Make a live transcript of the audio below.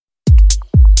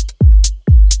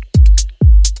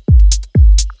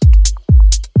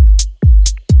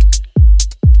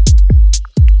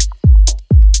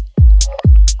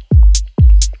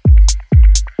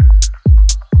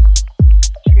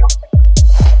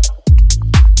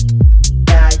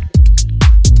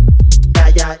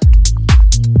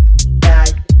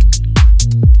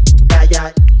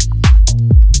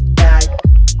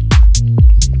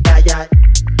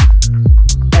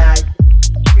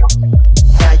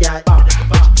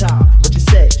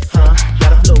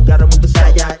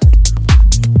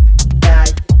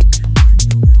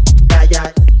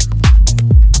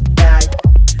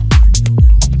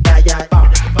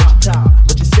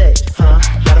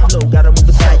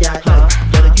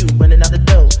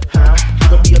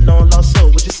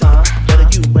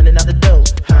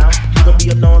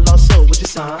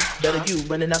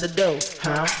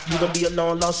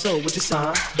long lost soul, what you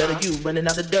sign? Better you running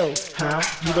out the dough, huh?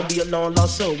 You gon' be a long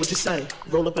lost soul, what you say?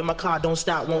 Roll up in my car, don't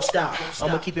stop, won't stop.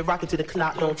 I'ma keep it rocking till the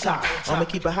clock don't top. I'ma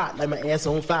keep it hot like my ass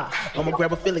on fire. I'ma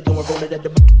grab a Philly, go and roll it at the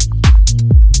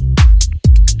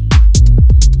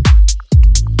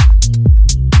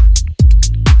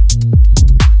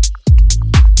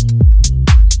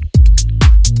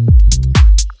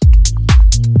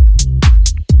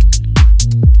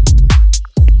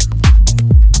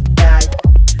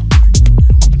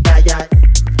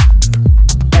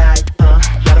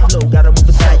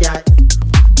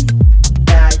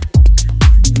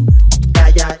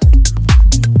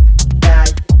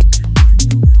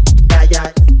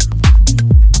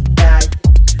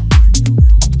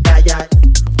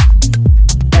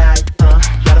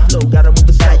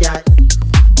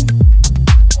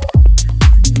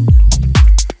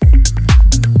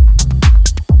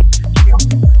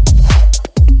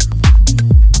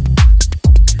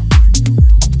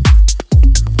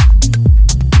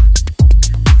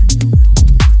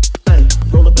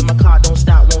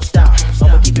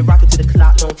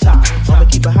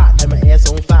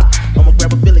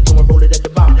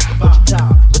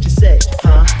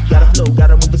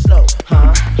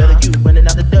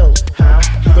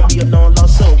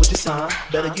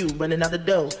running out the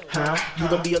dough, huh? You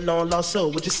gon' be a long lost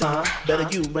soul, what you sign? Better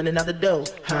you running out the dough,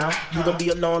 huh? You gon' be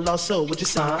a long lost soul, what you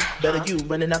sign? Better you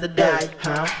running out the dough,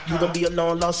 huh? You gon' be a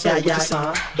long lost soul, what you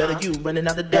sign? Better you running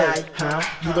out the dough, huh?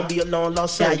 You gon' be a long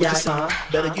lost soul, what you sign?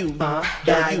 Better you,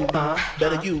 better you,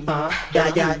 better you, better you,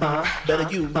 better you,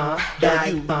 better you, better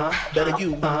you, better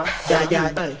you.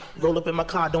 Hey, roll up in my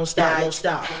car, don't stop, won't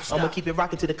stop. I'ma keep it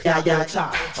rocking till the clock on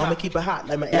top. I'ma keep it hot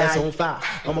like my ass on fire.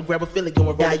 I'ma grab a Philly,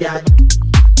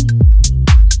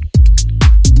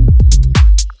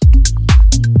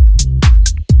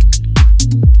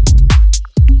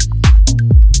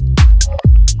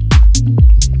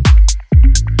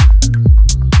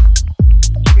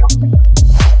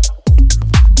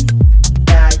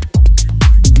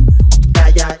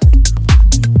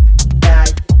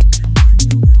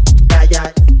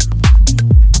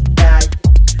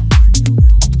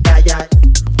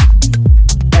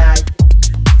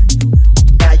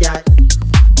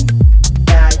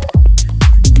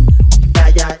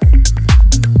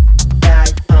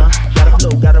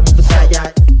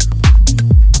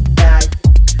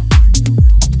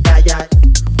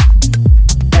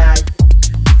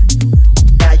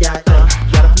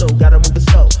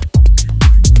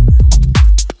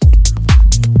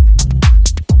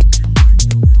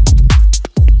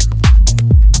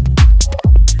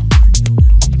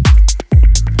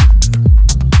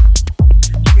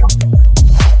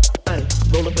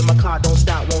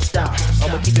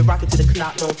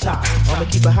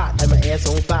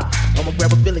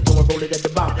 go and roll it at the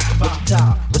bar. What you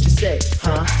talk? What you say?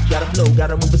 Huh? Gotta flow,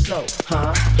 gotta move it slow.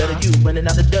 Huh? Better you running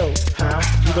out the dough. Huh?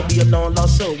 You gon' be a long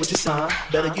lost soul. What you sign?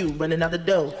 Better you running out the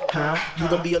dough. Huh? You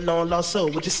gon' be a long lost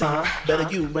soul. What you sign? Better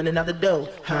you running out the dough.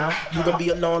 Huh? You gon' be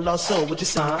a long lost soul. What you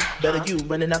sign? Better you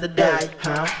running out the dough.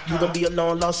 Huh? You gon' be a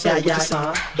long lost soul. What you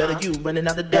sign? Better you running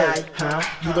out the dough. Huh?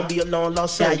 You gon' be a long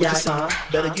lost soul. What you sign?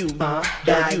 Better you,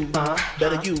 better you,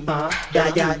 better you, better you, better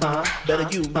you,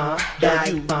 better you,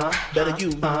 better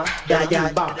you, better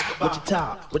you. What you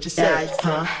talk? What you say?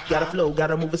 Huh? Gotta flow,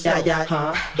 gotta move it slow.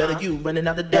 Huh? Better you running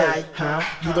out the dough. Huh?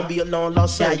 You gon' be a long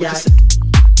lost soul. What you say?